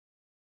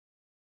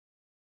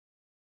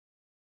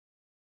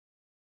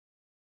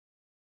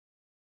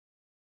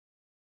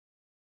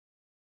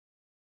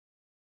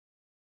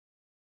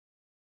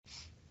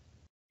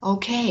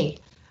Okay,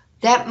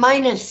 that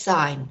minus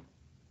sign,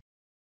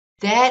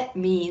 that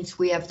means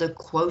we have the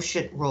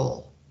quotient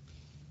rule.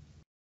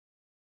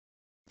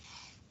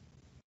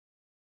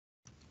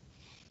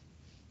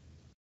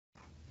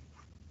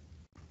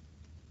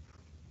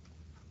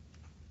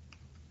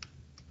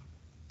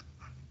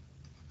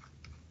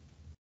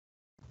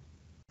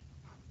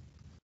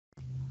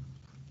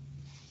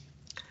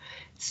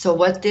 So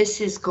what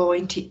this is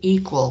going to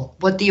equal,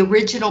 what the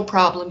original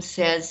problem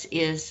says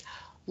is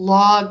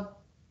log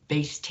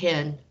base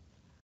 10,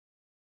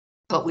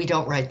 but we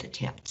don't write the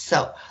 10.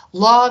 So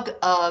log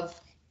of,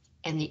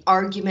 and the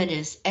argument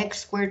is x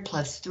squared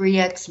plus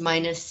 3x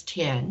minus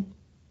 10.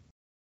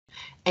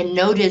 And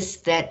notice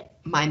that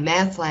my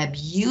MyLab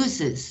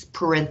uses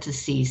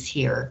parentheses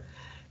here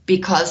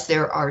because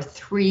there are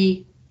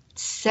 3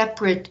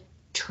 separate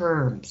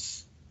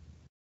terms,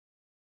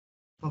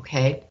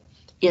 okay,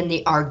 in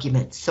the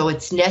argument. So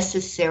it's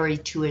necessary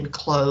to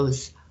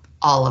enclose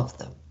all of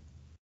them.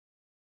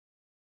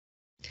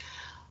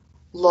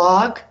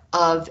 Log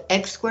of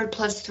x squared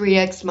plus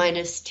 3x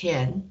minus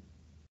 10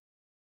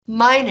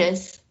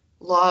 minus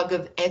log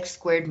of x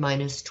squared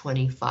minus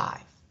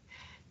 25.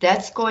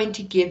 That's going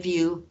to give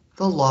you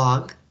the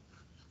log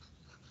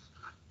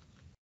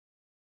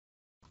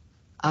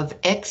of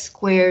x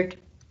squared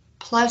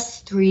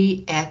plus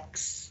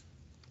 3x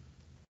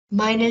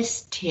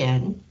minus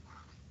 10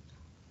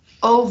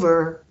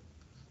 over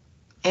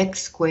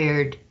x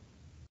squared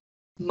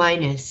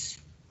minus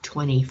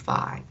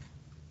 25.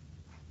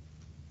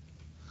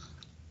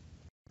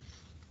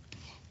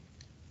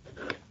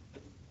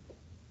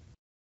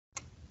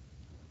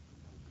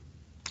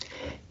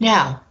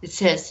 Now, it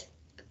says,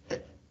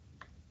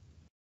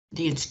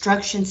 the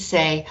instructions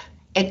say,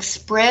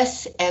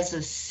 express as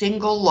a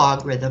single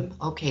logarithm.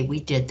 Okay, we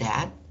did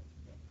that.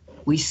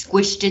 We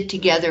squished it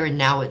together and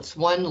now it's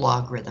one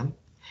logarithm.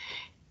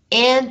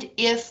 And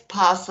if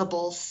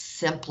possible,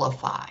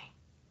 simplify.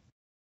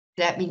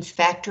 That means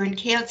factor and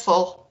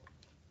cancel.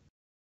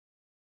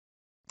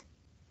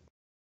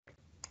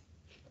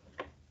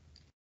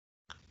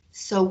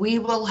 So we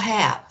will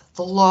have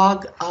the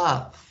log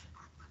of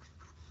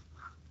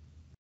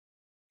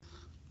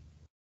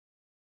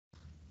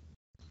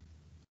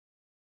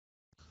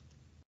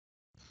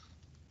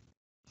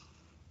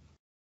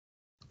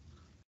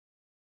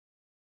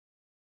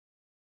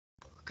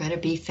going to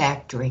be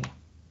factoring.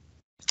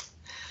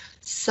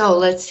 So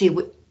let's see,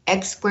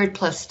 x squared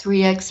plus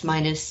 3x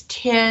minus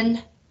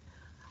 10,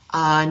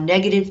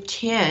 negative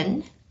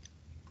 10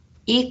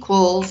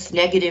 equals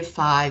negative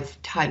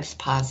 5 times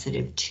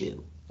positive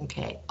 2.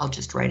 Okay, I'll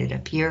just write it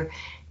up here.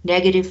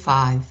 Negative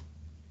 5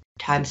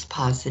 times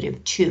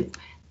positive 2.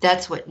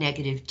 That's what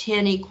negative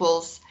 10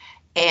 equals.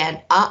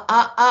 And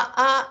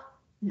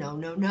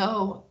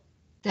no.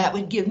 That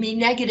would give me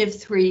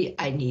negative 3.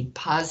 I need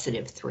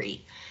positive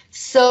 3.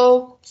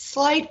 So,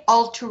 slight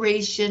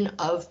alteration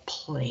of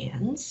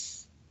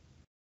plans.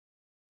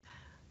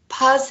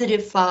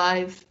 Positive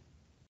 5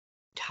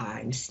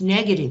 times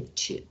negative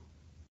 2.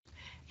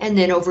 And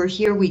then over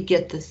here we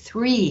get the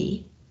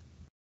 3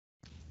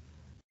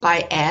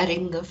 by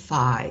adding the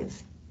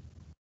 5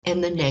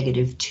 and the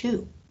negative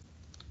 2.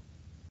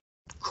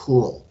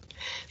 Cool.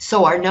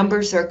 So our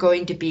numbers are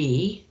going to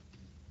be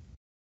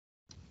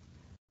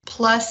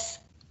plus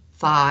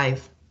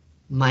 5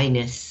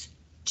 minus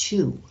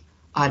 2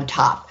 on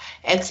top.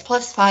 X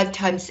plus 5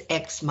 times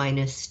x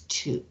minus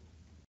 2.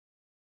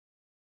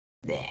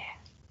 There.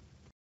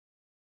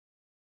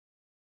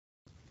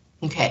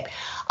 Okay,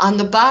 on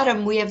the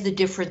bottom we have the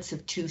difference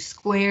of 2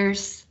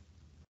 squares.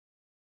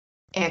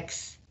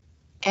 X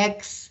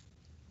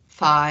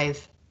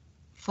 5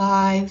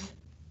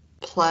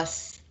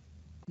 plus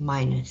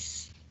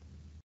minus.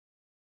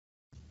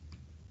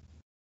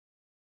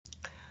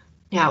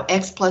 Now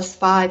x plus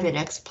 5 and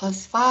x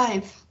plus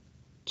 5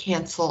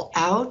 cancel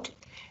out,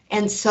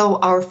 and so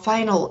our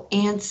final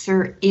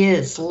answer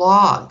is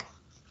log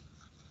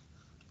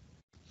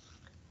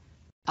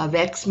of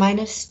x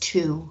minus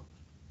 2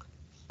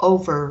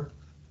 over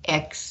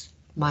x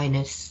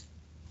minus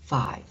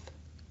 5.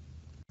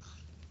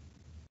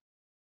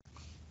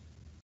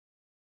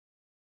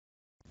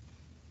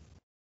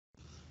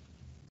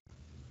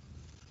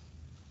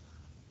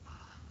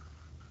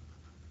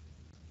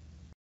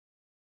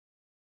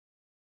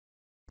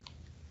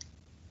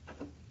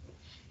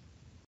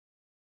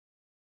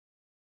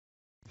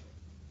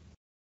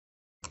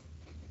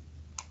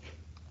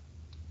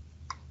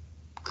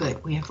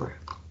 Good, we have room.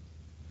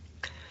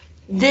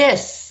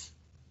 This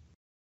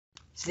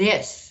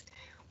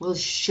will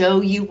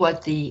show you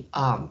what the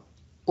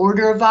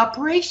order of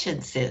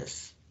operations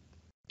is,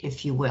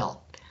 if you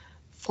will,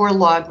 for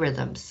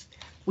logarithms.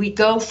 We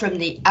go from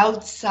the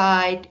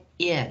outside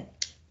in.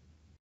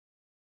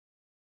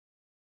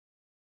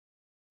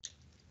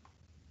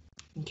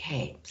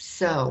 Okay,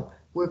 so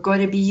we're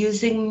going to be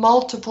using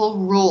multiple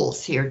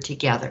rules here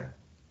together.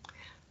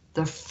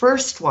 The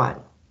first one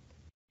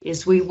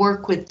is we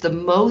work with the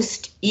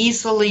most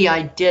easily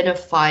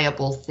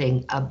identifiable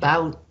thing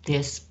about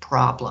this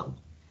problem.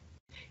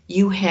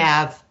 You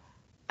have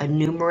a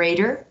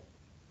numerator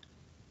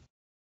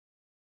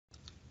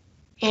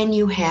and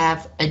you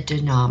have a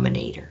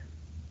denominator.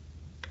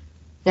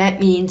 That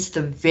means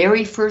the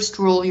very first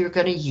rule you're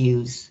going to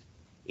use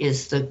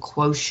is the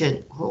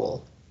quotient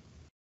rule.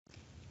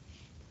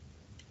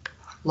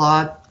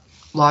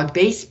 Log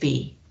base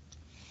b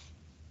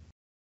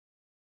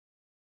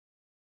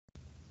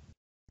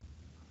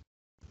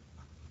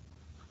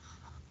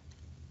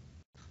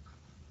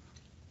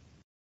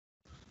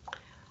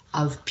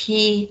of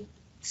p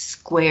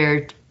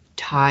squared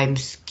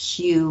times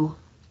q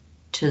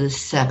to the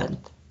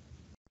 7th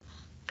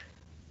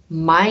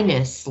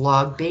minus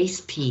log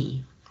base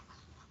p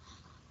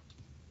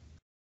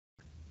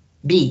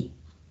b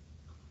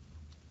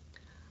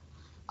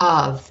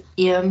of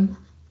m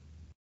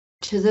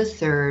to the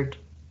 3rd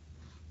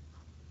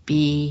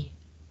b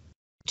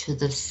to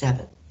the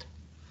 7th.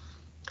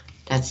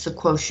 That's the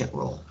quotient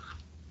rule.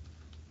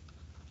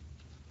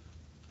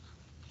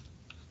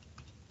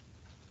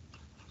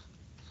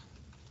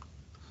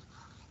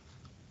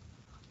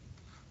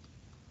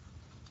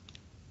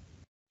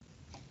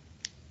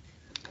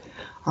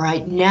 All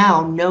right,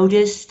 now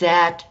notice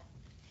that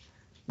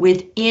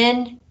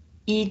within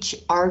each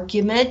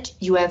argument,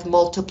 you have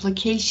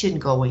multiplication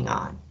going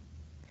on.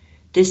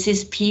 This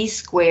is p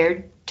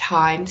squared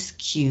times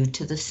q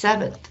to the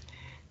 7th.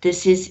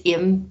 This is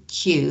m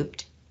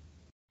cubed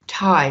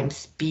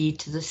times b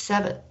to the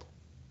 7th.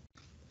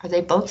 Are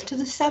they both to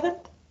the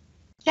 7th?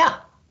 Yeah,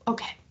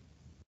 okay.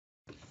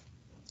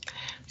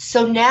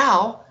 So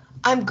now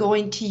I'm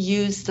going to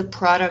use the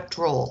product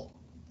rule.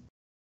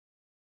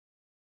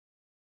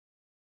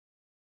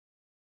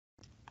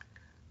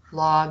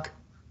 Log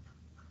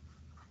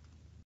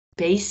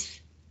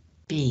base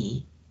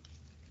b,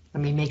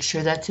 let me make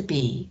sure that's a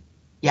b.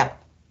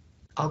 Yep,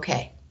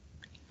 okay.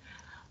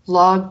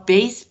 Log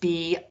base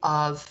b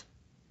of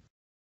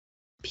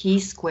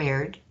p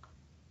squared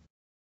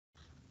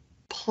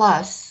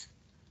plus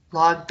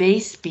log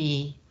base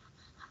b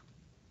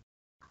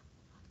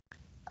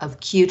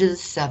of q to the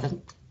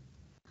 7th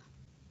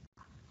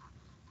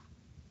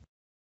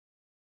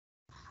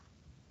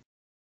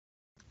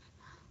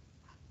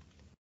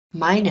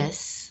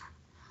minus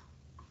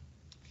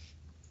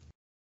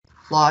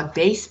log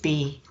base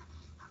b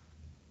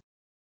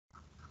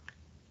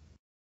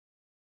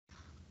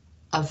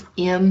of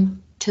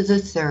m to the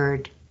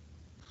 3rd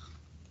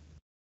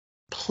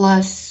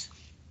plus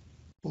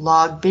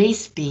log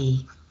base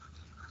b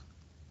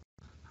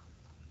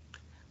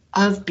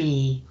of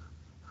b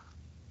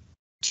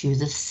to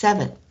the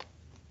 7th.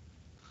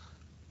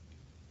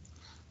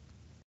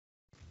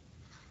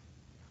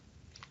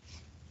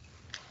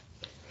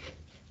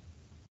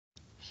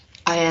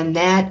 And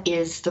that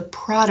is the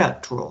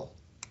product rule.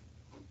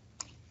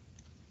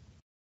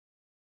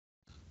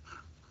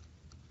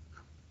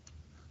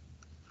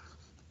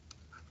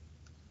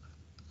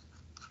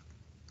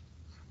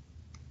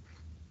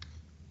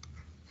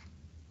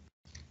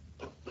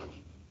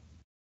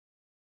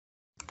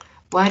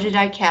 Why did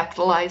I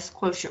capitalize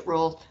quotient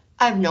rule?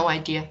 I have no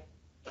idea.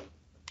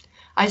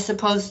 I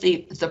suppose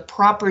the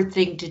proper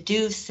thing to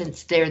do,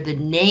 since they're the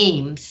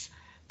names,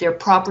 they're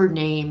proper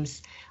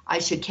names, I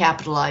should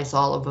capitalize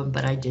all of them,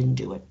 but I didn't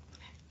do it.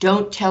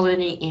 Don't tell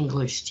any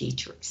English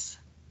teachers.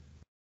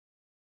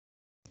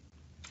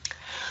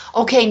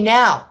 Okay,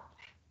 now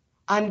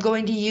I'm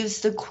going to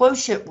use the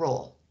quotient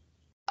rule.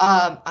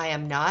 I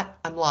am not,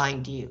 I'm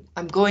lying to you.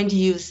 I'm going to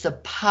use the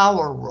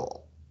power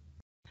rule.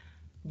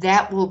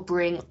 That will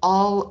bring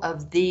all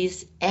of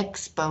these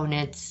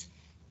exponents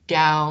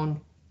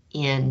down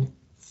in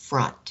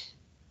front.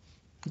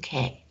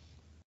 Okay.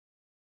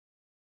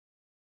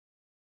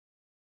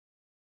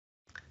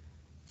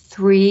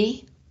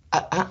 3,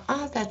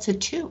 that's a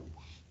 2.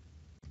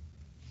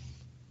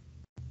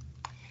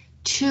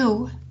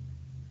 2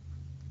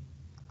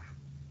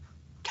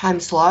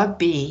 times log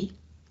b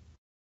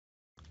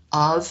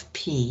of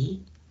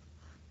p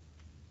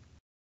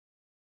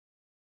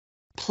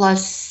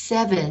plus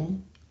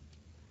 7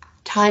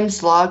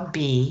 times log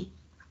b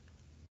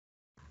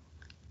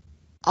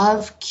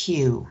of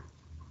q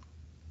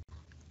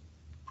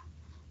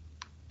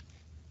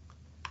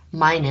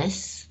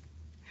minus,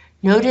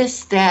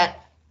 notice that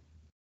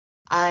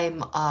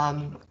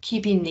I'm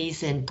keeping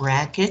these in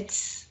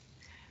brackets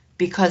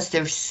because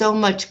there's so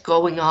much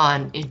going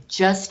on, it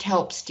just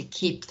helps to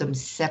keep them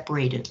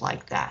separated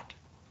like that.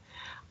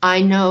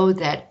 I know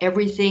that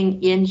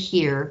everything in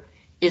here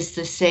is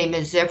the same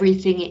as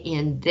everything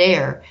in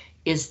there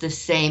is the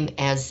same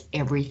as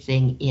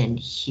everything in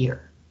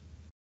here.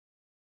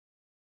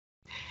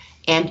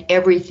 And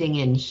everything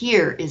in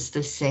here is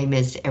the same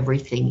as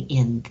everything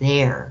in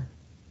there.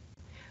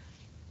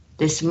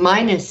 This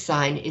minus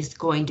sign is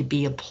going to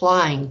be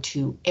applying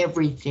to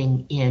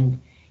everything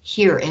in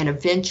here, and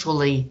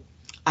eventually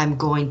I'm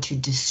going to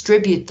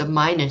distribute the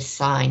minus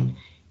sign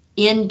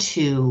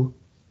into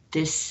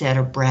this set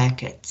of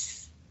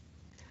brackets.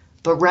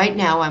 But right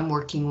now I'm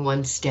working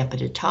one step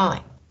at a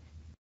time.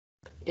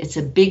 It's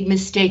a big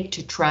mistake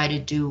to try to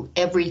do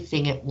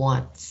everything at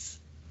once.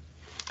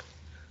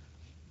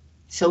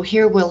 So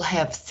here we'll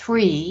have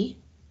 3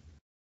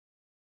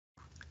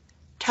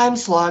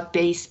 times log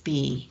base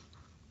b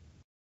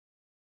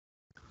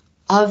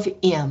of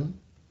m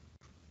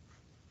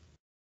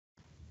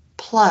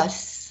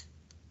plus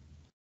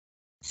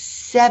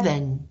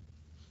 7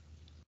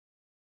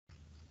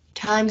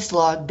 times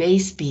log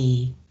base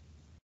b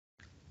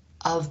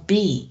of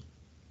b.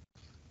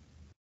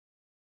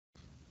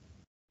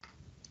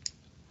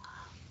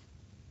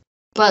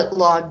 But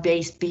log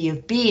base b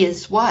of b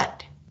is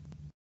what?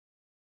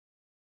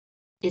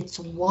 It's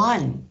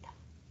 1.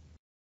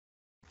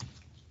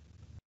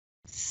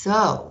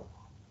 So,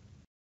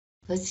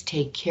 let's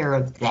take care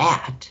of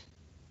that.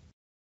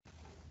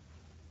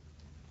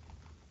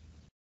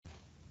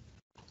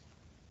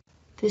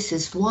 This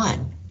is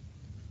 1.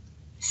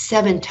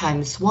 7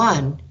 times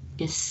 1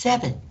 is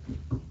 7.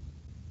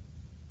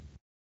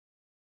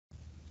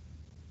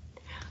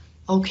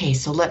 Okay,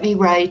 so let me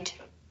write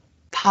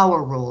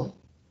power rule.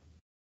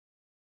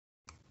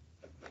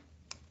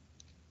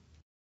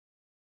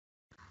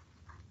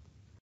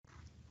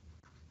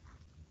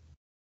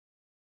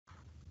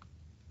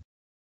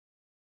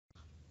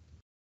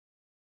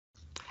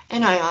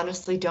 And I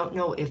honestly don't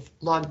know if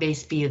log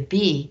base b of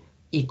b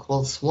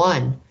equals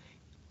 1,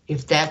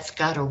 if that's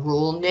got a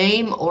rule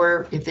name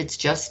or if it's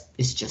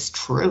just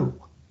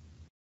true.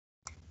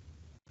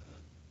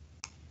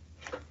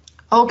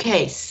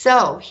 Okay,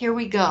 so here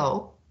we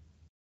go.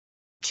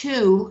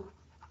 2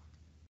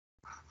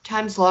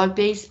 times log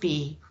base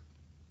b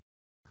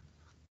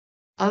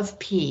of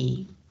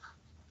p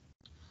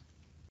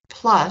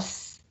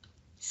plus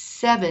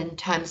 7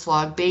 times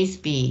log base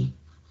b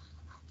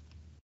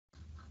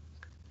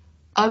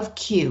of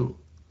q.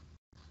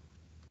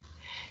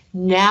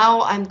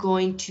 Now I'm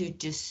going to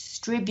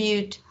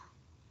distribute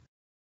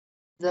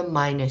the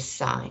minus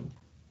sign.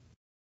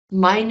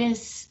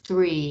 Minus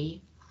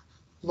 3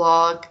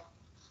 log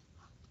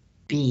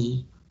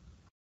b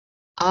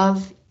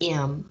of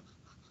m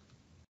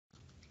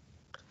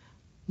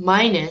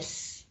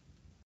minus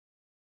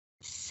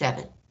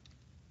 7.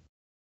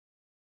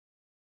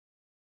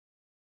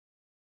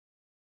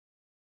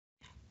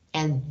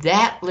 And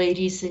that,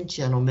 ladies and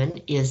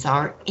gentlemen, is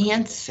our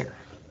answer.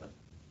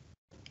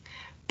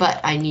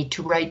 But I need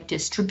to write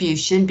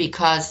distribution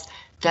because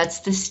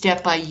that's the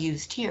step I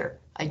used here.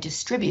 I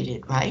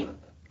distributed, right?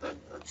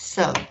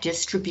 So,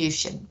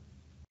 distribution.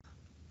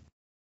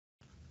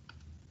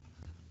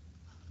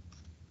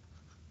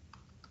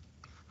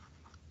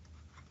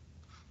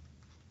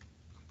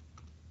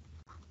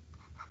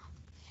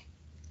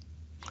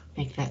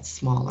 Make that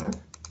smaller.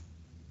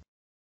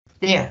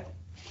 There.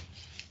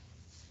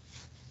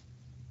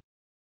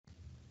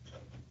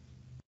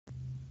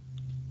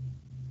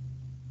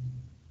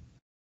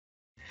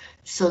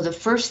 So the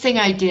first thing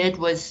I did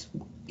was,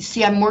 you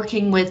see, I'm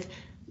working with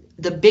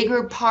the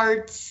bigger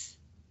parts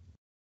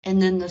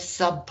and then the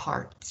sub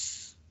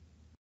parts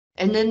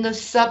and then the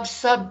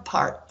sub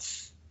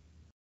parts.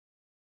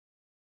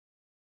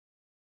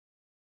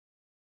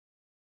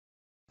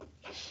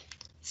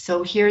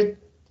 So here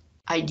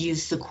I'd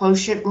use the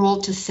quotient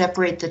rule to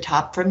separate the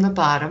top from the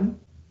bottom.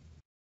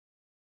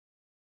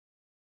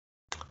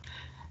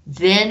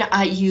 Then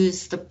I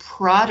use the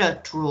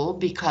product rule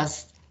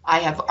because I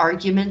have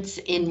arguments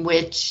in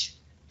which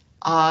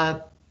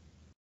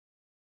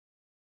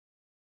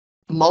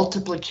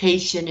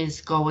multiplication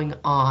is going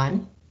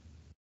on.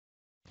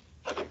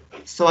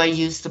 So I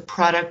use the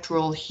product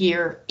rule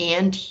here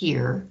and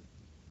here.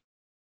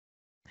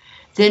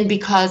 Then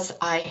because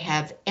I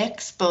have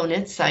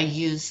exponents, I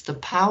use the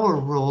power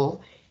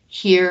rule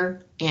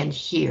here and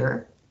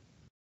here.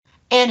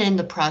 And in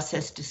the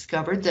process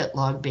discovered that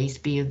log base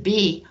b of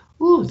b,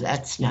 ooh,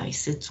 that's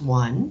nice, it's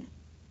 1.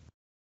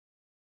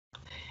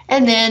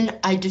 And then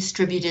I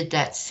distributed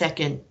that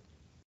second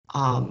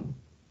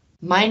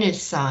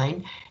minus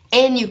sign,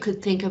 and you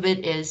could think of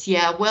it as,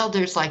 yeah, well,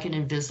 there's like an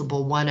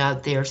invisible 1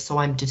 out there, so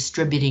I'm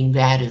distributing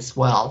that as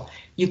well.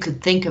 You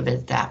could think of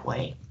it that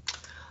way.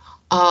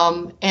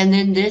 And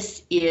then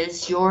this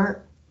is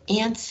your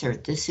answer.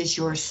 This is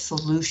your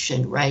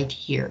solution right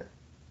here.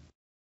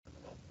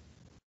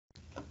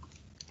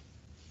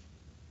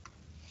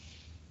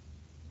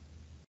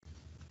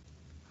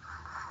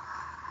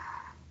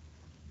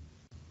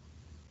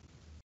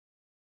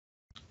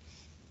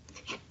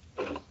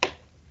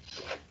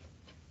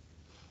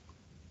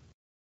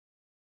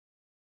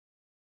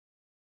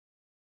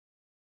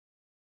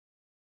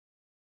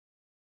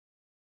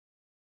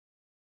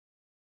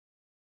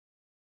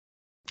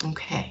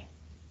 Okay.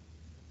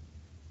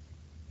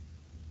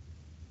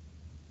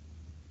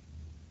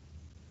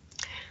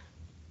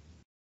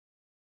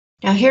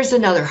 Now here's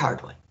another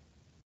hard one.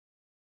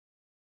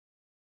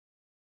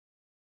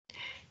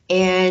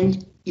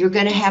 And you're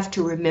going to have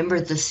to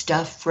remember the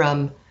stuff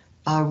from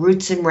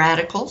roots and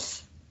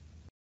radicals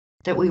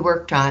that we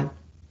worked on.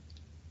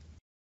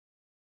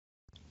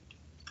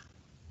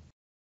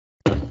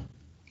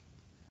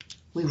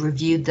 We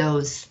reviewed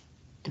those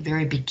at the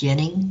very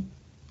beginning.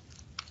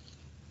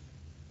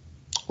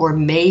 Or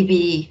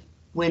maybe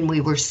when we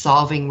were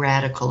solving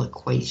radical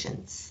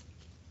equations.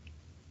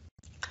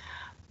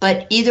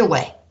 But either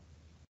way,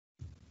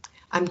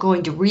 I'm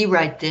going to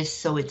rewrite this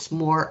so it's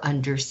more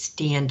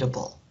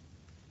understandable.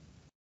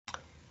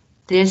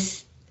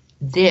 This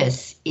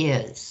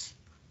is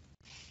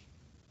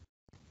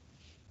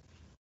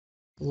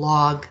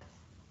log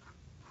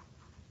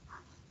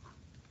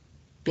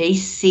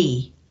base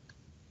C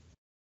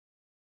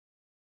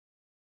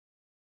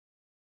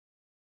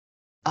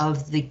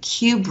of the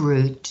cube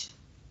root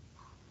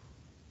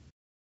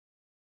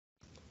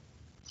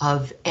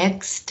of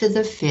x to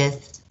the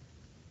fifth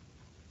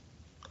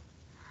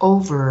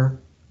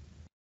over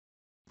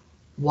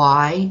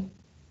y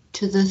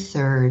to the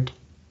third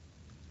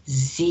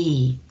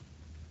z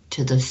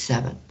to the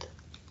seventh.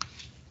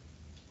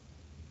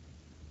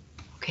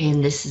 Okay,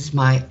 and this is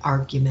my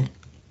argument.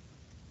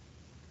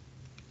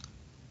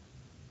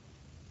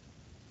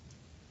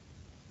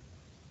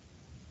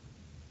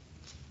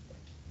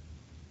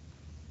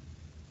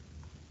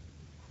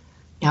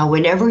 Now,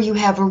 whenever you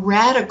have a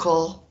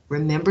radical,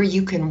 remember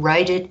you can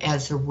write it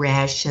as a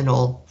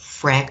rational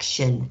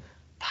fraction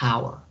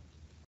power.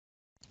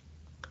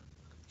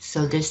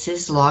 So this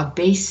is log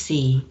base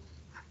C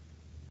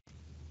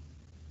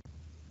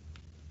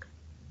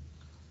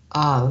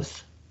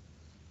of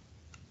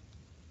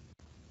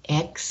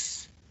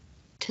x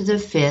to the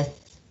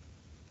fifth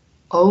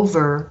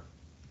over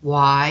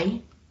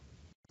y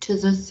to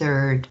the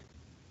third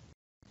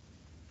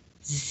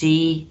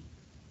z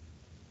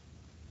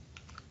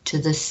to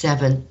the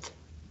seventh,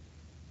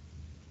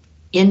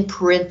 in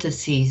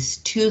parentheses,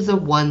 to the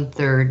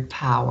 1/3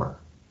 power.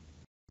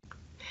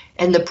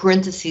 And the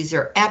parentheses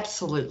are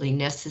absolutely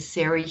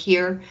necessary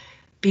here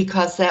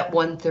because that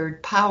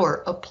 1/3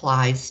 power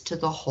applies to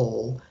the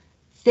whole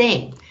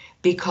thing,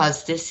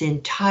 because this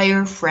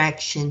entire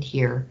fraction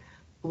here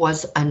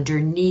was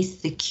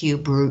underneath the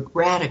cube root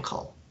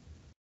radical.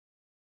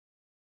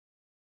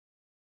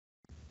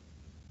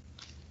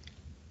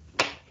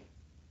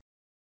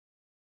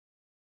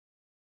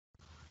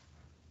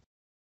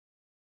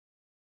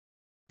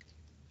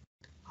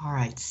 All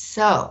right,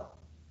 so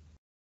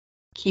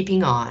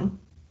keeping on.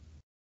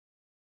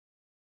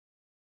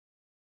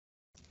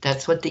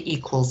 That's what the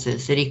equals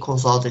is. It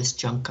equals all this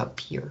junk up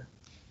here.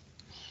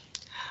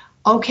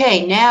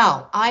 Okay,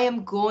 now I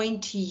am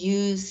going to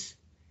use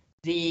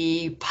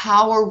the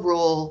power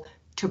rule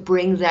to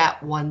bring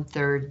that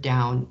 1/3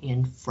 down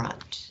in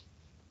front.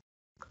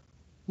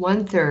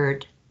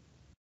 1/3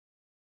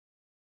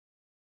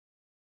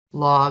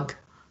 log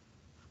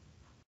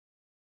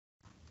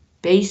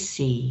base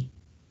C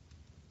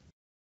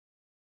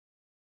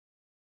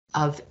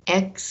of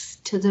x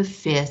to the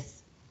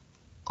fifth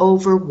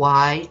over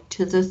y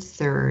to the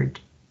third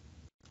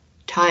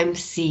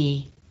times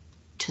c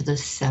to the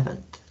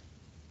seventh.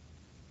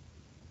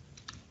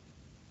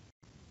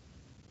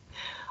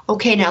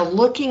 Okay, now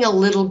looking a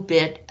little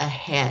bit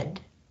ahead,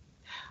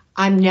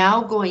 I'm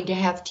now going to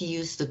have to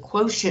use the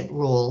quotient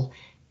rule,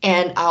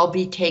 and I'll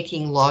be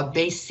taking log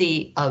base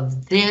C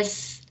of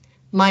this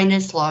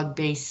minus log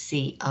base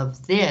C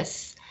of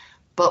this,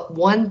 but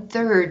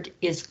 1/3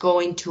 is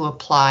going to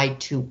apply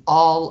to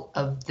all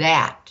of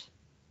that.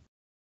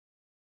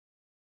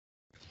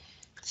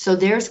 So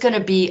there's going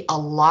to be a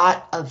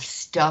lot of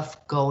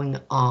stuff going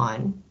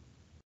on.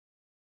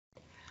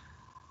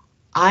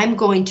 I'm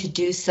going to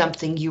do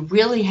something you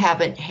really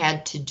haven't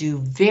had to do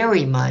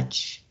very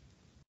much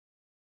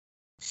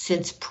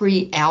since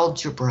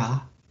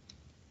pre-algebra,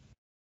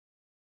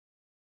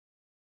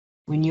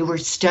 when you were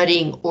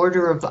studying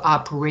order of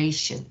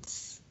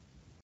operations.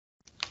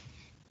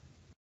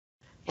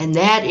 And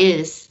that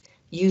is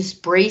use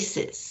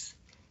braces.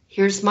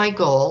 Here's my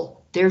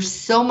goal. There's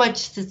so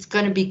much that's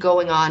going to be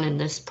going on in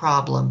this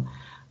problem.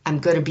 I'm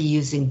going to be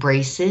using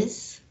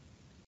braces,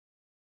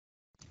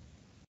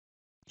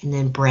 and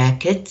then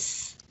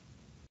brackets,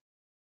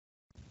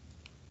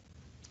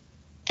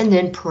 and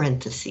then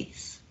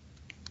parentheses.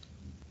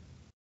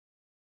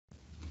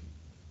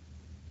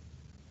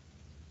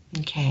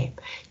 Okay,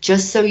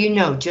 just so you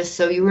know, just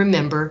so you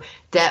remember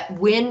that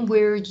when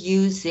we're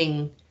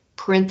using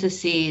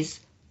parentheses,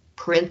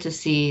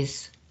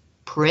 parentheses,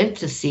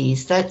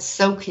 parentheses, that's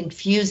so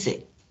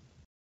confusing.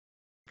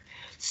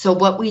 So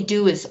what we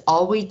do is,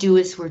 all we do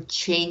is we're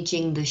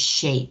changing the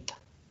shape.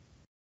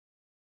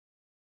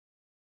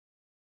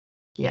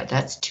 Yeah,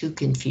 that's too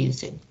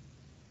confusing.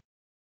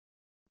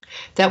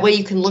 That way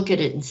you can look at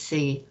it and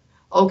see,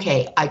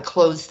 okay, I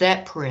close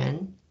that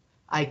paren,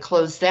 I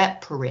close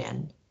that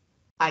paren,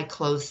 I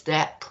close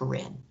that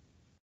paren.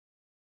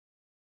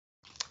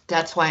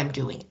 That's why I'm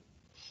doing it.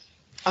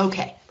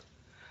 Okay,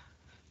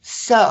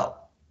 so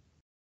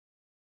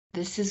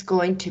this is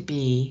going to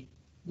be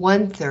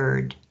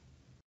 1/3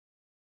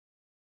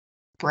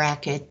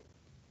 bracket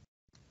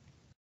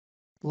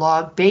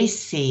log base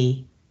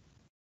C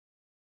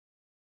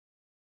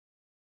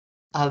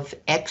of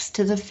x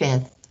to the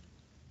fifth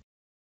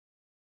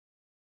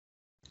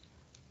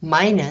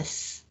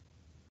minus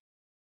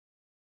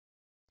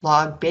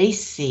log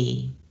base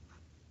C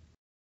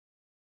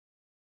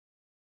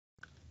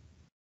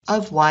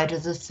of y to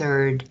the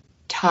third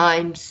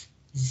times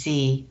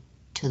z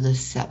to the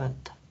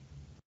seventh.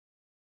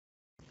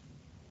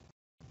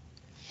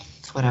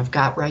 That's what I've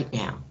got right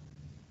now.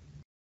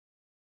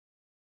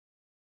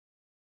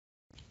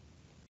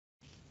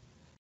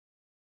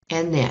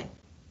 And then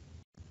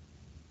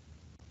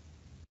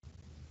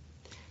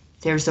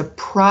there's a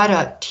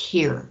product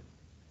here.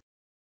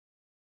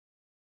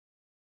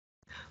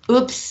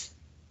 Oops.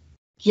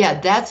 Yeah,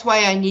 that's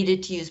why I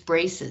needed to use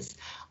braces.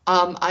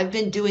 I've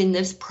been doing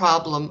this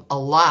problem a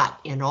lot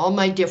in all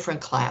my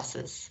different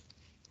classes.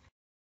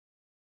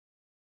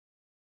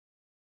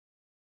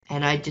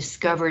 And I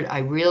discovered I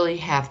really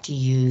have to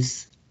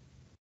use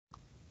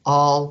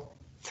all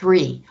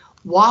three.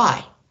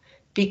 Why?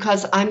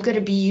 Because I'm going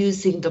to be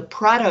using the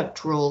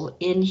product rule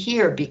in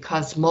here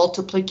because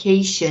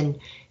multiplication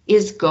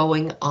is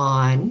going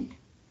on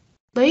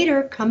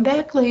later. Come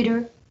back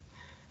later.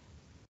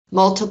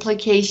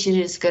 Multiplication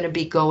is going to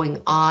be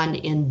going on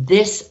in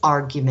this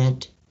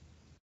argument.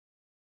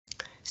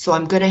 So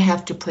I'm going to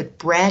have to put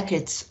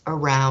brackets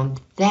around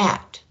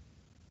that.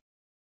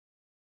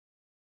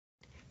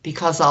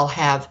 Because I'll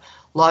have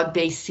log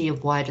base c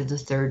of y to the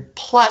third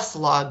plus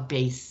log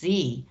base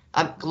c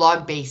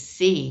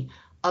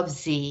of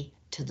z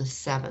to the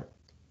seventh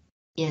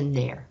in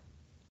there.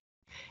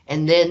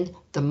 And then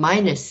the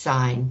minus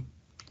sign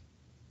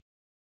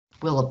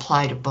will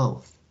apply to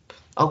both.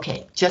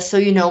 Okay, just so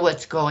you know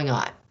what's going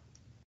on.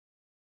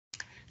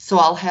 So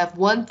I'll have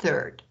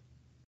 1/3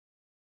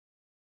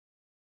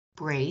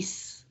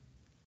 brace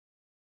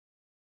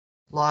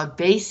log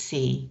base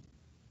c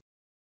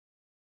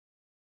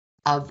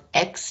of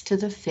x to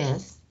the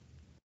fifth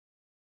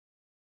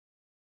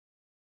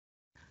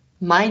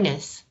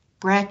minus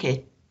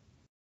bracket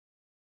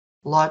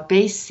log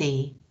base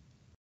c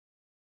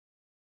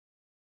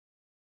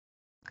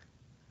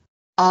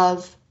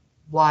of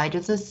y to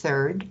the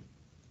third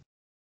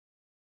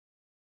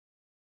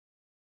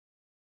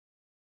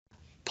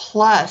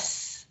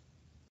plus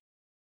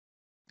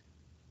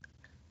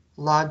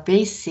log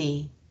base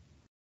c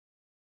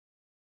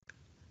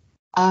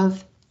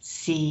of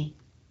c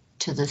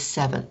to the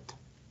seventh.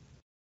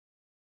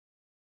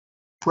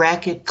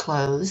 Bracket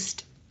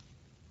closed,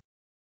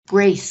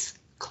 brace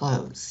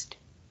closed.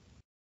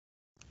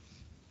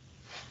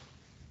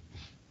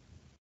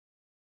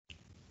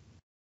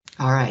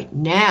 All right,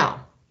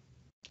 now,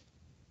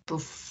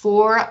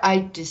 before I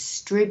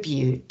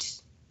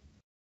distribute,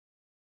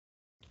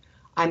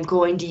 I'm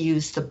going to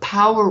use the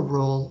power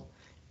rule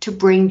to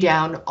bring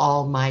down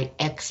all my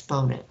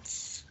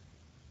exponents.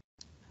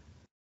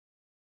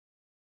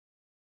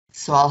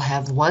 So I'll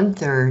have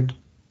 1/3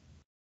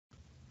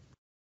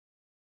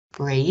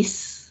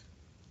 brace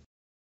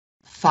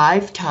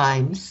 5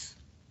 times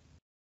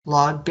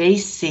log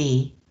base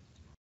c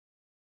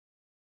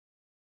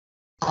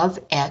of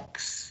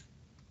x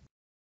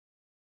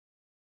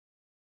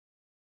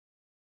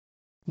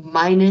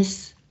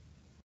minus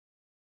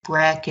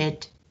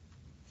bracket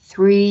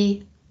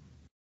 3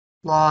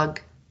 log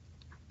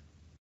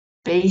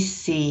base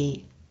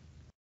c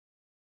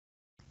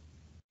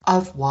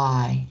of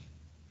y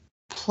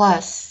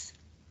plus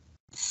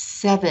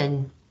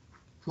 7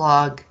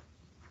 log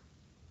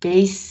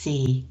base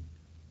c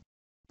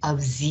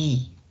of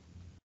z.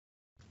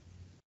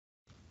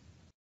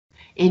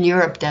 In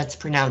Europe, that's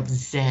pronounced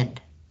Z. And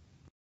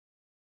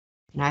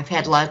I've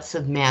had lots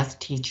of math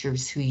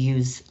teachers who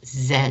use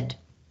Z,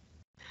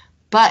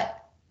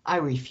 but I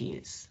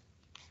refuse.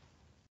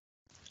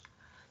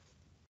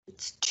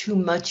 It's too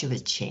much of a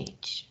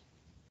change.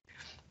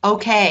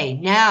 Okay,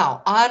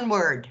 now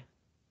onward.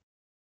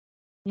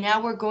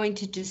 Now we're going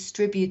to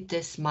distribute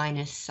this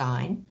minus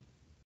sign.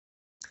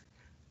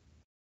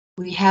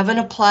 We haven't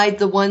applied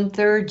the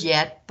 1/3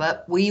 yet,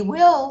 but we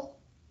will.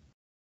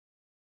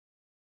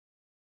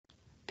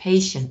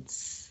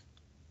 Patience.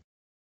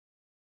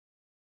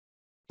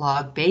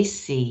 Log base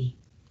c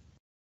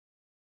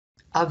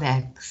of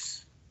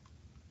x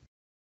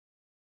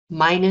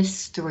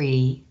minus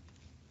 3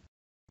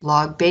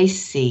 log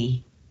base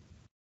c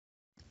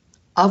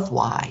of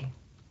y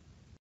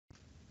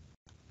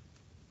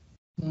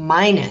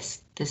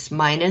minus, this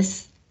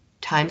minus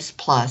times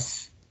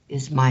plus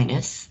is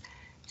minus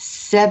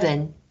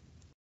 7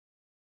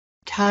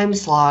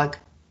 times log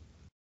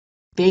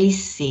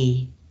base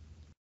c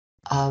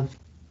of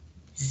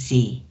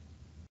z.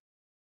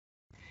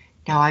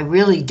 Now I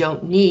really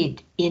don't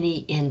need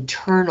any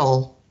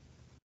internal,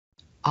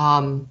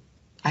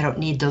 I don't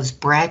need those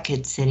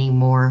brackets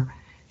anymore,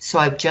 so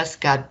I've just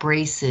got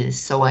braces,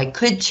 so I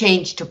could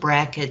change to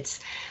brackets,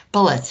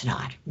 but let's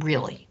not,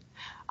 really.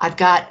 I've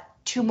got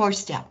 2 more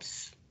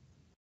steps.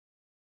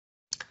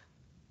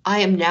 I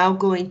am now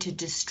going to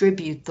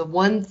distribute the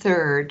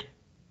 1/3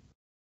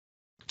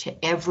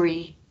 to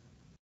every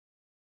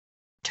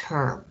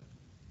term.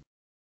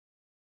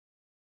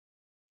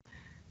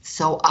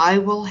 So I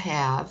will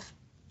have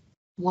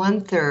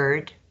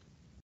 1/3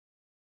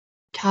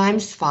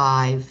 times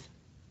 5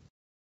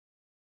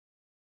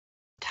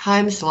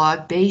 times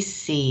log base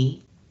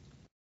c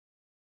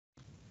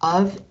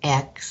of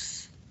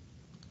x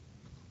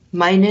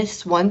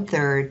minus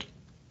 1/3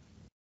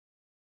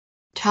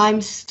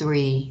 times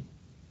 3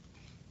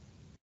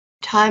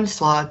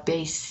 times log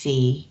base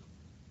c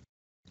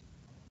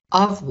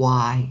of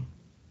y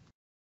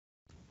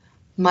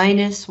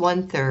minus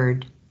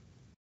 1/3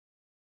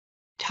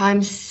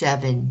 times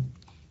 7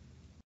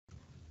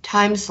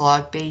 times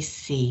log base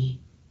c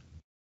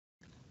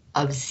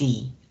of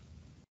z.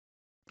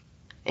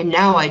 And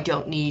now I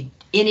don't need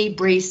any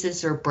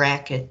braces or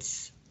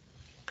brackets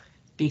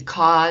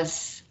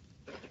because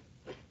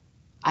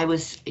you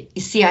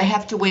see, I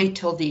have to wait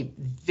till the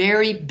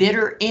very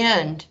bitter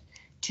end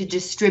to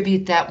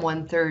distribute that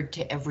 1/3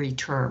 to every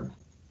term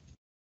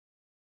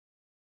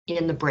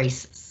in the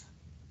braces.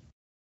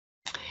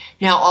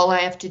 Now all I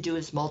have to do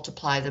is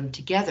multiply them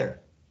together.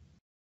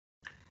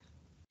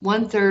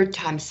 1/3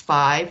 times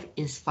 5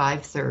 is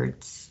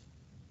 5/3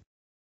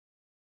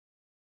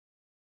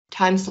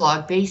 times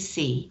log base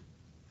c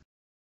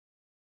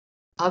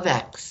of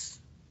x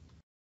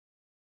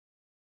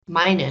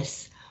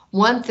minus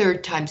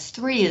 1/3 times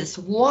 3 is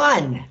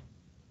 1.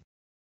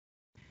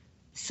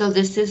 So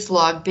this is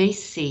log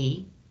base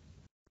c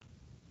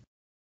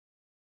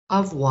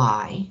of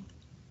y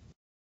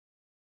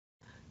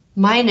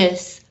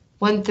minus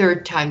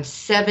 1/3 times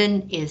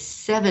 7 is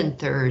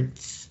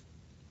 7/3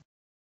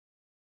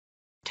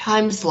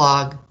 times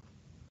log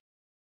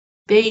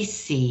base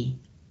c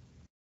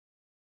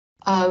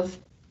of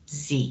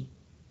z.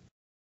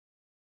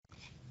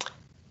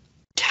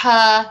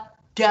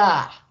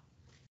 Ta-da!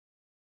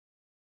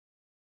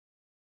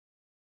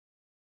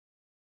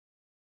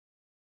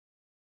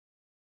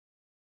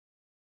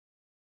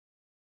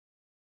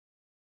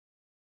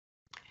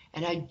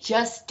 And I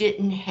just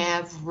didn't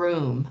have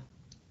room.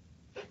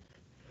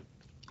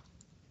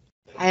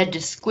 I had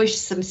to squish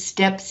some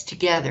steps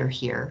together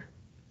here.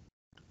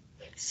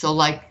 So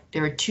like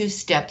there are 2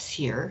 steps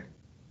here.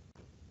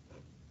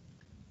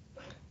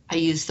 I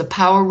use the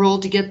power rule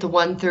to get the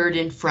 1/3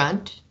 in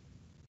front.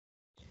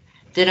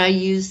 Then I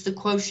use the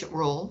quotient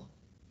rule.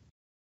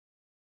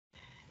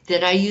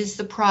 Then I use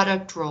the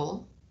product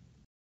rule.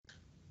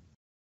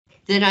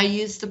 Then I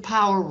use the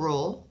power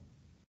rule.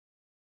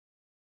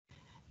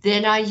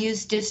 Then I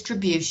use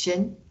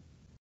distribution.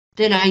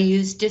 Then I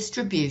use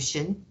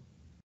distribution.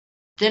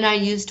 Then I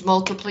used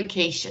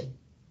multiplication.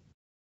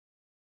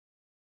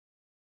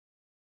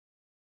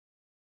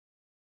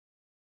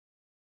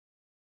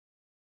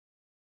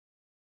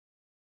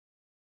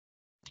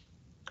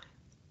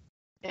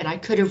 And I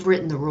could have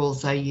written the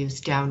rules I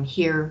used down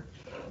here,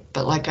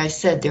 but like I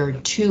said, there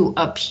are 2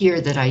 up here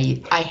that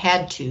I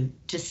had to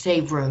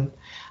save room.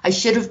 I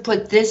should have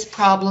put this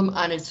problem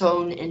on its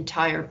own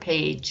entire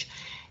page,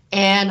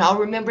 and I'll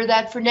remember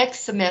that for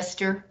next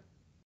semester,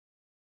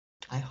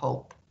 I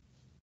hope.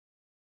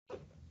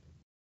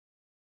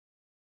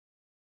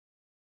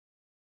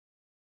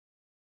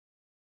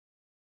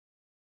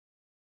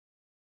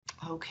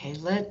 Okay,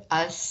 let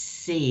us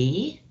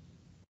see.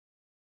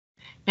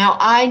 Now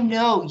I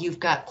know you've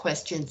got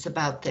questions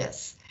about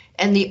this,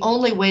 and the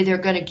only way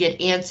they're going to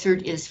get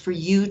answered is for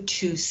you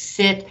to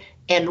sit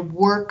and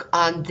work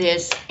on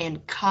this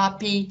and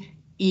copy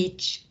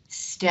each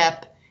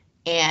step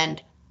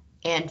and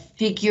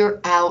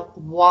figure out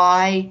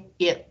why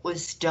it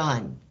was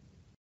done.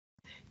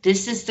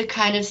 This is the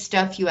kind of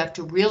stuff you have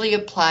to really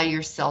apply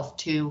yourself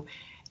to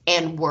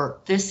and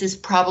work. This is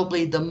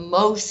probably the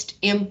most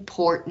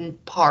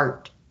important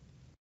part,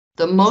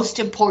 the most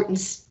important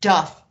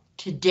stuff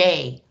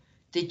today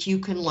that you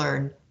can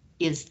learn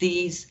is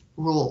these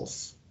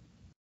rules.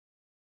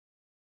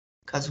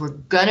 Because we're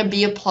gonna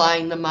be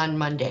applying them on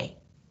Monday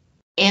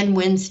and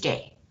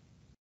Wednesday.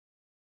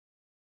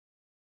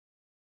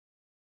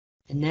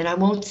 And then I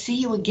won't see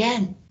you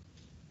again.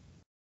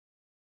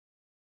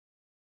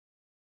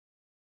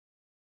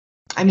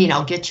 I mean,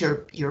 I'll get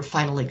your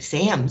final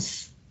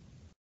exams.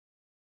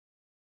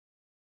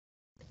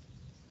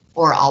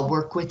 Or I'll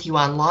work with you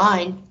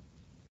online.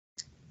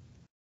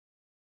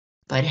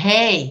 But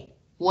hey,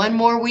 one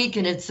more week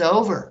and it's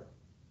over.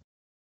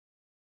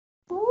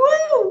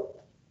 Woo!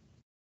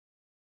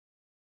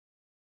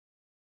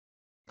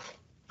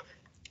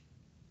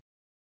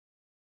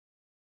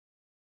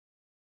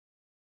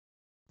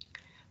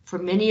 For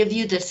many of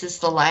you, this is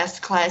the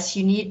last class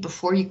you need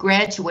before you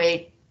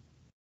graduate.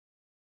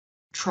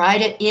 Try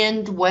to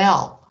end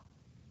well.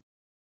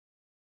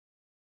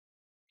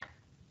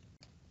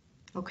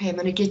 Okay, I'm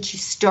going to get you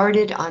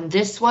started on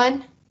this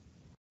one.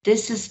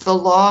 This is the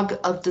log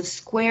of the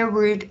square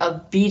root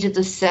of b to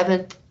the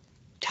 7th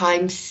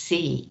times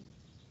c.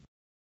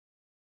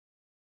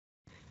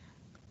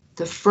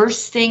 The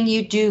first thing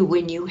you do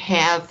when you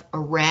have a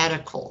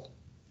radical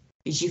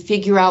is you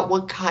figure out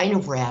what kind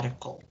of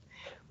radical.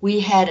 We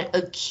had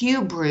a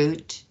cube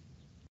root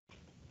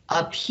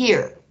up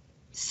here,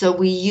 so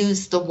we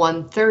use the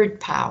 1/3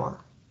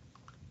 power.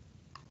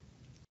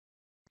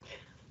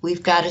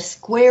 We've got a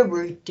square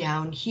root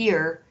down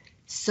here,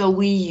 so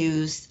we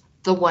use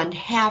the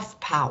 1/2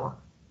 power.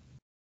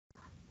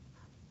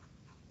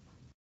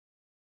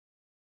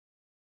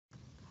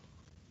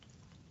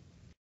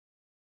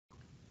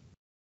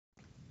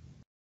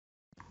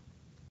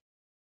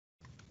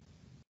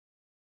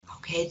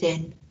 Okay,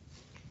 then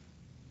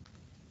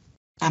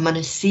I'm going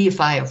to see if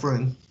I have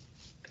room.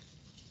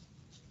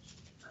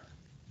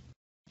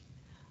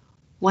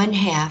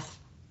 1/2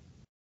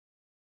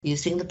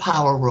 using the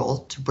power rule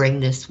to bring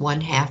this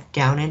 1/2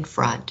 down in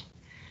front,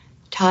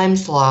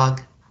 times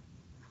log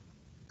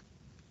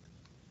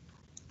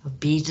of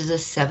b to the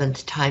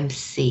 7th times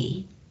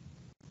c.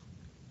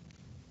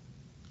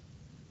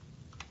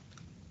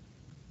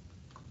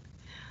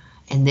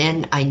 And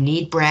then I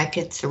need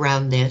brackets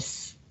around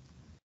this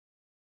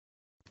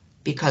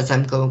because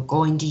I'm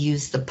going to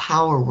use the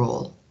power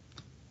rule.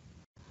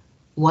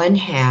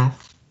 1/2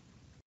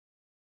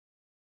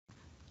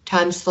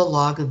 times the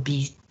log of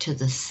b to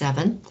the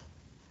 7th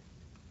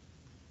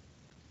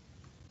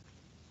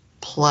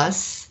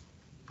plus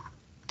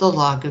the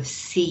log of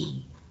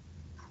c.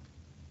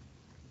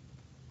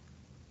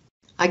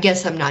 I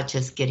guess I'm not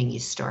just getting you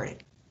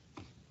started.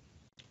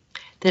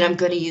 Then I'm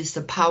going to use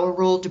the power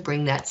rule to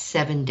bring that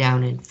 7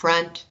 down in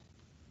front.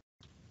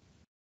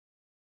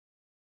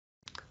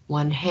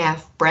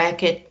 1/2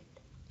 bracket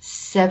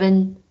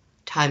 7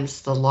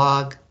 times the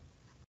log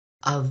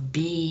of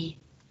b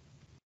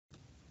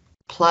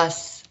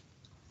plus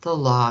the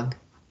log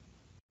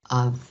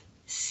of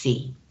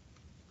c.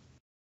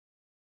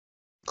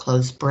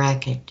 Close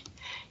bracket.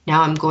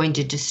 Now I'm going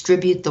to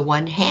distribute the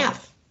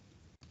 1/2.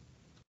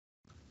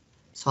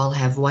 So I'll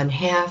have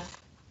 1/2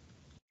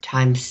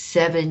 times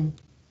 7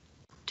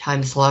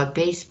 times log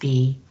base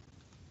b.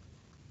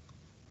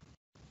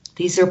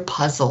 These are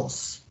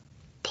puzzles.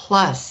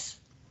 Plus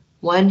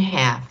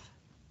 1/2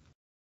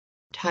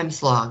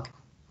 times log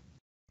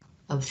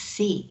of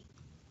c.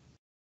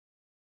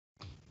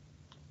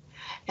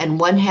 And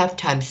 1/2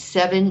 times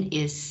 7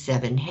 is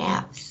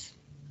 7/2.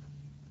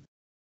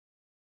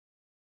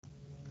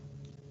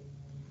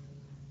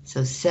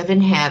 So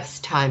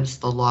 7/2 times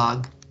the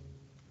log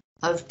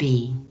of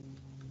b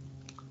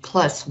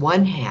plus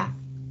 1/2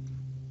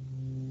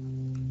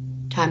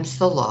 times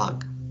the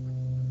log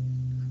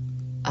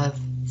of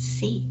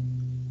c.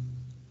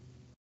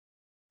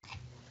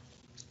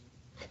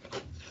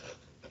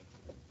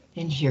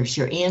 And here's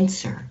your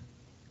answer.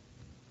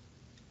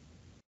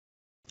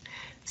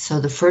 So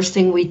the first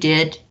thing we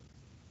did,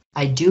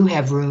 I do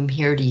have room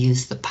here to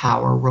use the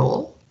power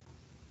rule.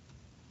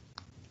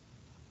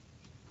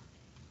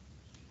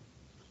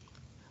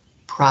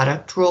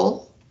 Product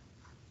rule.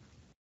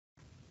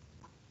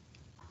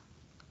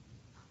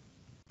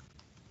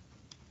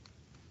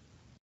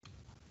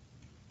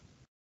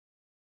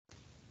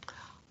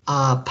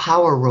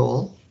 Power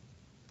rule.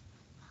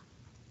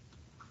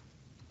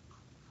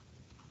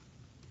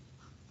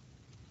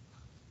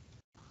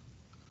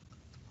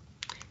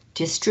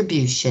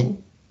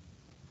 Distribution.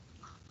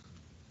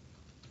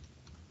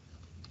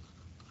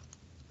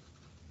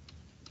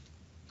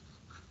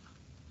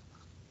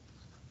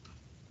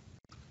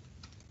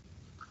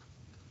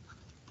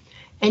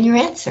 And your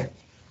answer.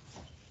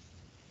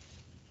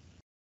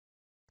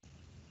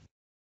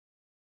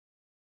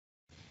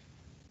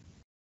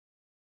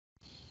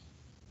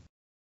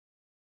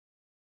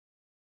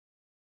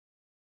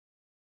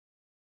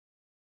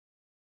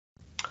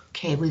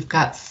 Okay, we've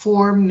got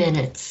 4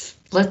 minutes.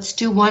 Let's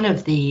do one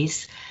of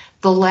these.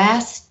 The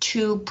last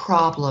 2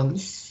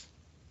 problems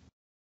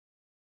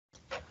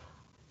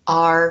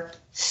are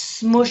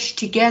smushed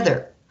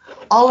together.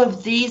 All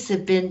of these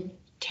have been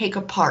take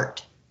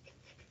apart.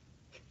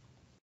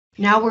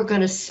 Now we're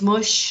going to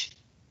smush.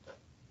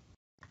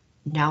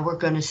 Now we're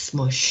going to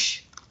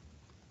smush.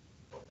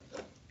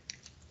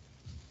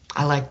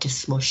 I like to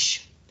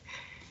smush.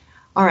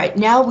 All right,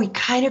 now we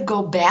kind of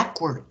go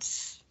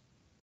backwards.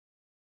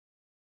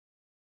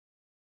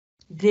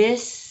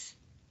 This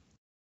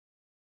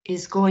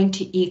is going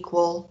to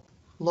equal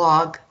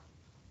log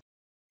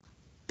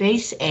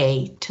base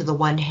a to the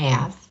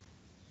 1/2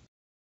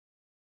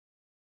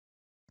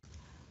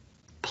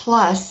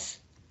 plus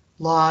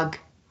log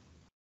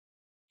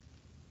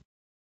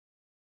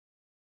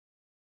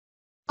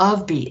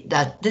of b.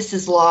 This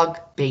is log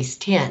base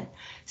 10.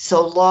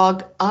 So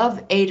log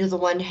of a to the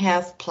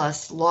 1/2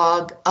 plus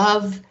log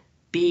of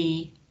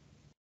b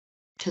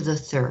to the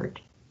 3rd.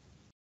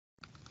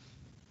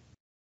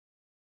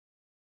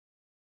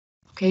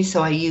 Okay,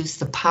 so I use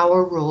the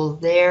power rule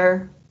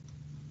there.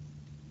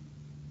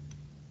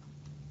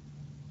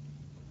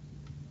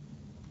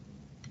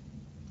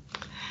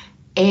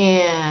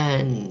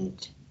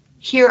 And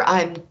here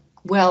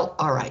well,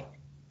 all right.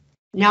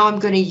 Now I'm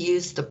going to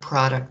use the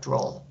product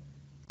rule.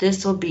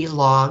 This will be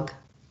log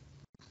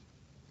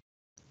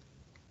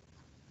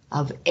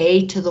of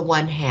a to the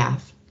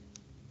 1/2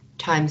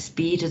 times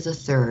b to the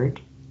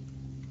 3rd.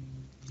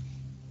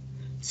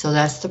 So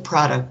that's the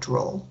product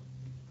rule.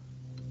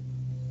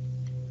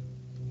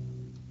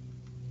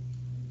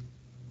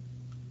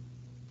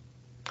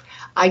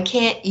 I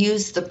can't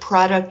use the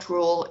product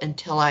rule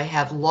until I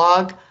have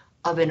log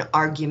of an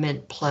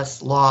argument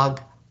plus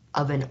log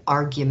of an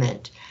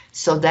argument.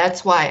 So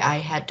that's why I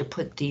had to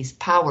put these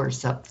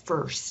powers up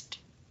first.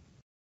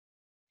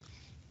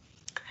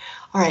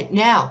 All right,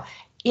 now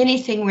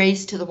anything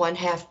raised to the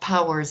 1/2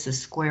 power is a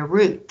square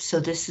root. So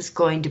this is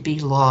going to be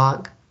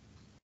log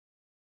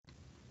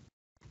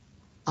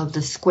of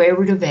the square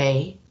root of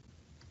a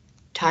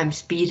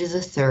times b to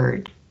the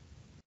 3rd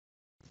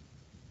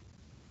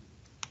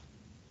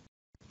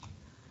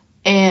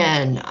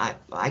And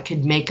I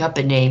could make up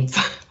a name.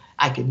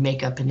 I could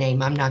make up a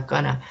name. I'm not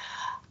gonna.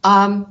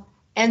 And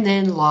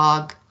then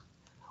log.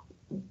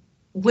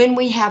 When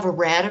we have a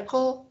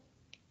radical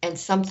and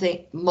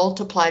something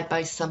multiplied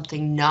by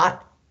something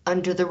not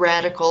under the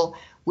radical,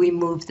 we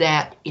move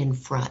that in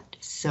front.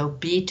 So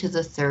b to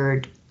the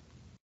third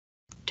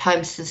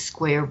times the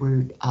square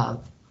root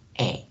of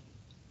a.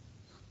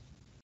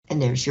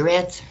 And there's your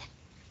answer.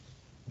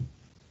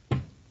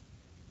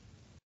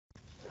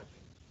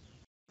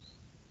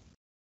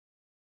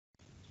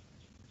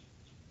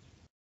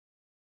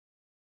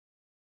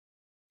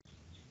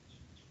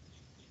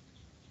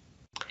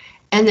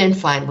 And then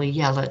finally,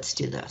 yeah, let's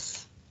do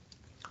this.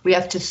 We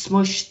have to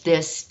smush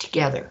this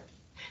together.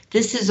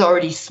 This is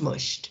already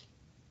smushed,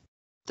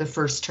 the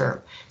first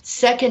term.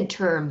 Second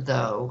term,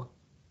 though,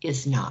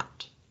 is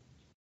not.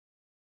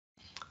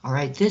 All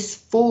right, this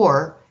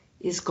 4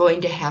 is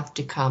going to have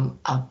to come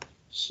up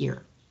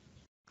here.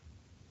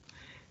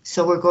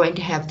 So we're going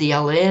to have the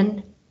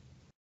ln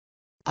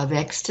of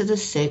x to the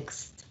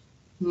 6th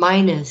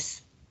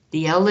minus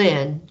the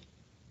ln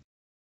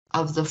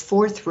of the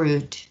 4th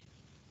root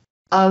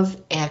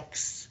of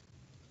x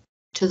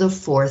to the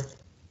 4th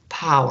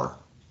power.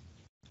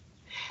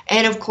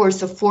 And of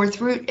course, a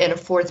 4th root and a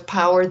 4th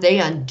power, they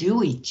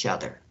undo each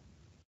other.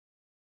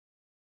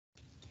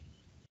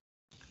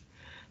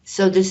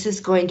 So this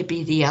is going to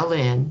be the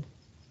ln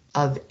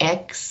of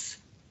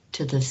x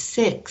to the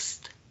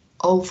 6th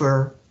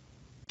over,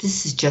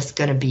 this is just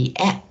going to be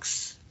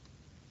x.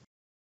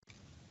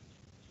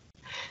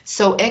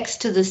 So x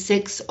to the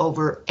 6th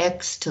over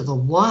x to the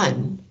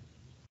 1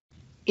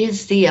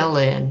 is the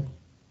ln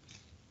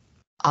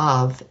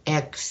of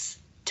x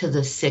to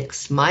the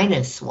 6th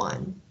minus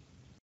 1.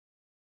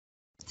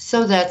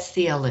 So that's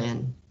the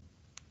ln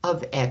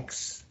of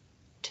x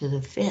to the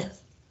 5th.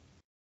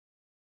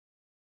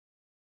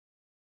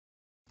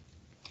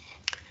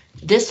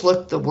 This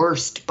looked the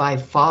worst by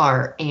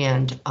far,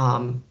 and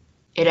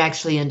it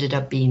actually ended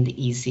up being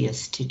the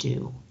easiest to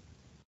do.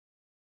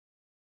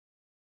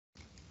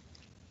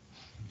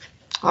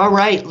 All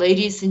right,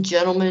 ladies and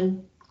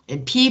gentlemen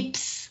and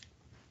peeps.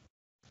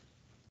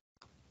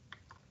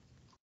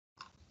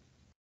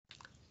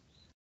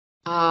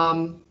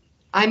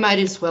 I might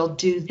as well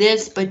do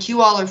this, but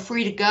you all are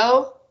free to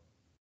go.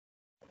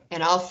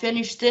 And I'll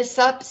finish this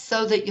up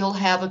so that you'll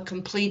have a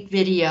complete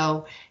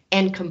video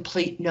and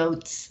complete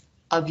notes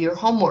of your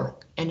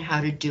homework and how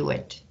to do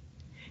it.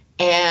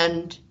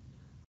 And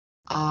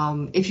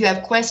if you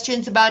have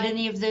questions about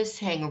any of this,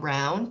 hang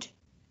around.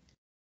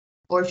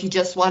 Or if you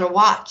just want to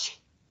watch,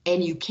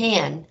 and you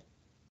can,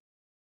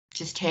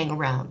 just hang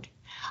around.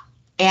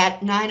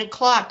 At 9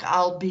 o'clock,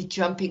 I'll be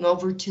jumping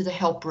over to the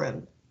help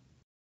room,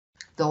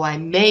 though I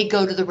may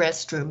go to the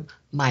restroom,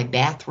 my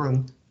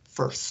bathroom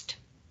first.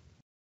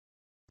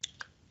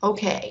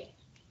 Okay,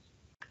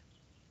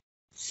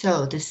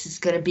 so this is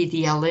going to be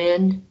the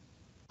ln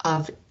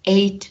of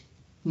 8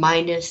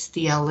 minus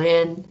the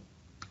ln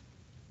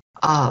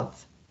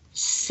of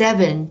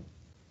 7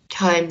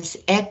 times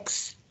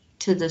x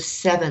to the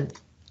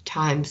 7th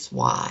times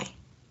y.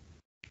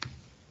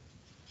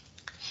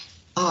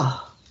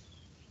 Oh.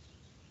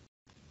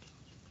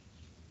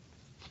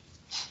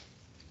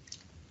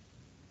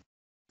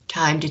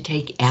 Time to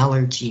take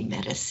allergy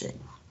medicine.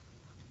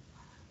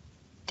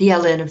 The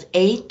ln of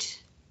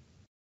 8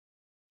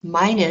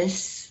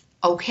 minus,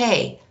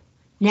 okay,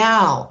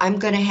 now I'm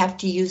going to have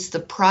to use the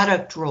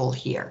product rule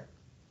here.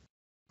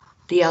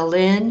 The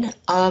ln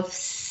of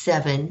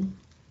 7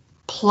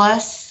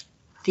 plus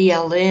the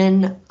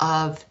ln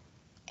of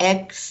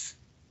x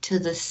to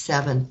the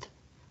 7th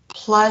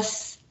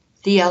plus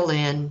the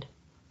ln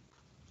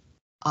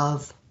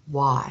of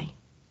y.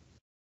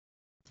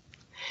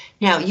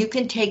 Now you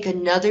can take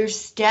another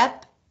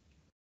step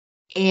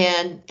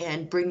and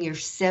bring your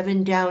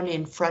 7 down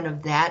in front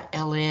of that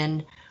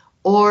ln,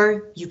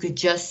 or you could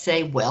just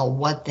say, well,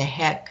 what the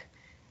heck?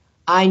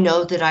 I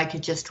know that I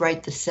could just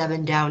write the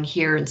 7 down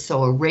here, and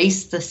so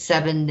erase the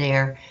 7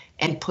 there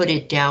and put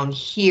it down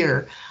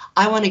here.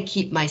 I want to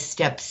keep my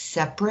steps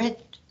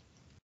separate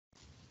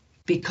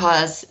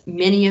because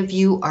many of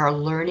you are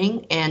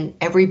learning and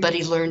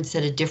everybody learns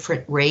at a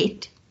different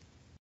rate.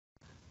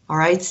 All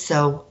right,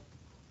 so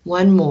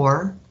one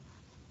more,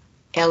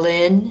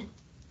 ln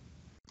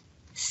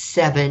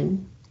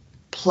 7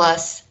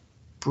 plus,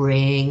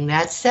 bring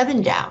that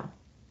 7 down,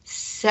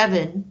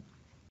 7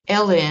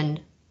 ln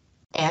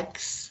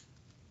x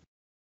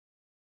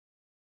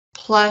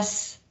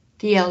plus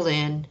the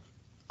ln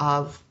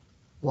of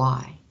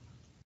y.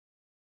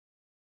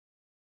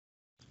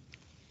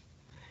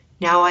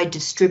 Now I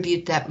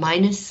distribute that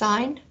minus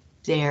sign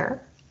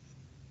there,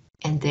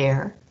 and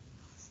there,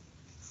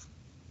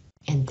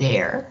 and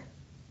there.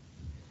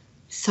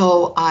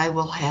 So I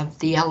will have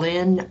the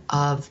ln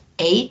of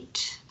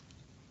 8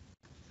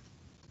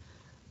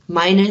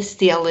 minus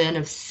the ln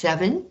of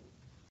 7.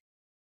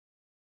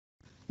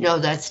 No,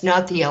 that's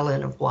not the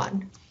ln of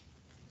 1.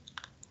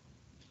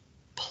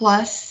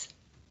 Plus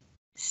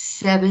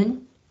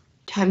 7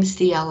 times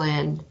the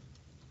ln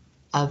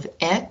of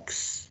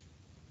x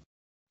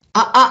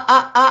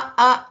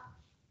I'm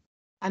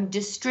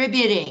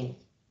distributing.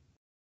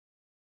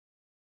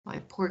 My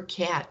poor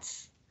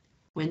cats.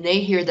 When they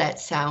hear that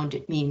sound,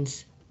 it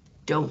means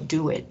don't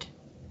do it.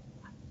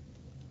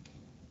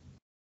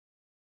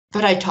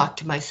 But I talk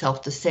to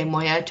myself the same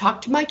way I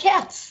talk to my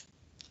cats.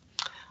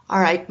 All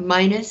right,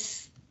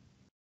 minus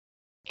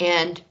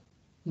and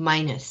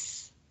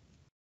minus.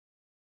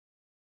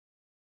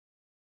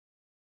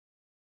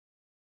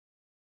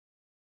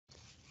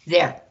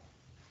 There.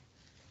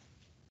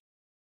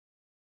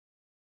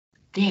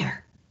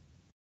 There.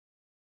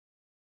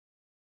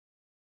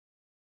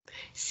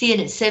 See,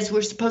 and it says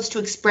we're supposed to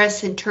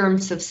express in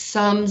terms of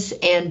sums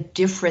and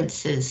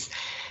differences.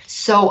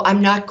 So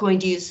I'm not going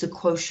to use the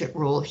quotient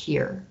rule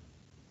here.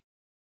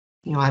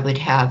 You know, I would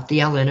have the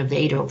ln of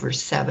 8 over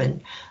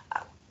 7.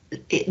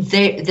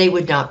 They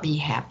would not be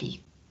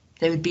happy.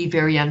 They would be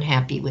very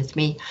unhappy with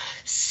me.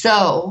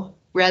 So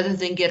rather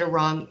than get a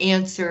wrong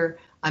answer,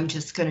 I'm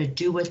just going to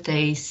do what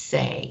they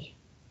say.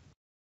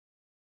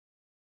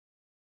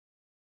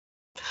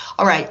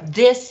 All right,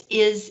 this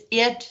is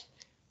it.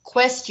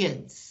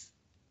 Questions?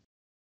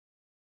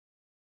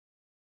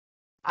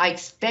 I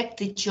expect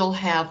that you'll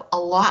have a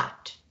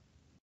lot.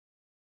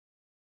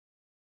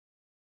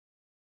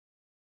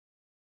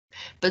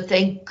 But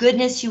thank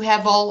goodness you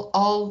have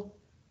all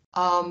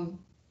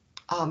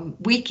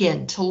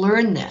weekend to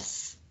learn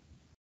this.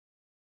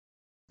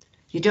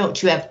 You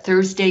don't. You have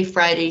Thursday,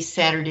 Friday,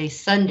 Saturday,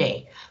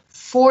 Sunday.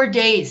 4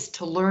 days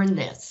to learn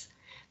this.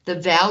 The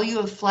value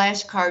of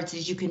flashcards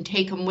is you can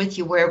take them with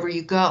you wherever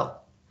you go.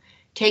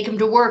 Take them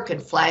to work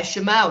and flash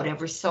them out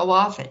ever so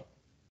often.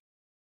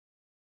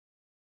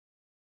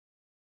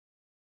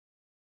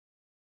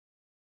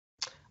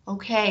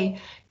 Okay,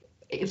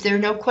 if there are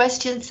no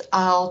questions,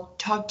 I'll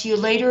talk to you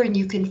later, and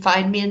you can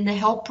find me in the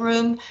help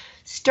room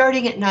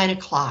starting at 9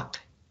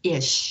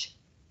 o'clock-ish.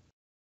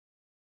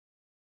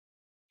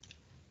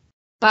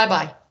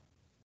 Bye-bye.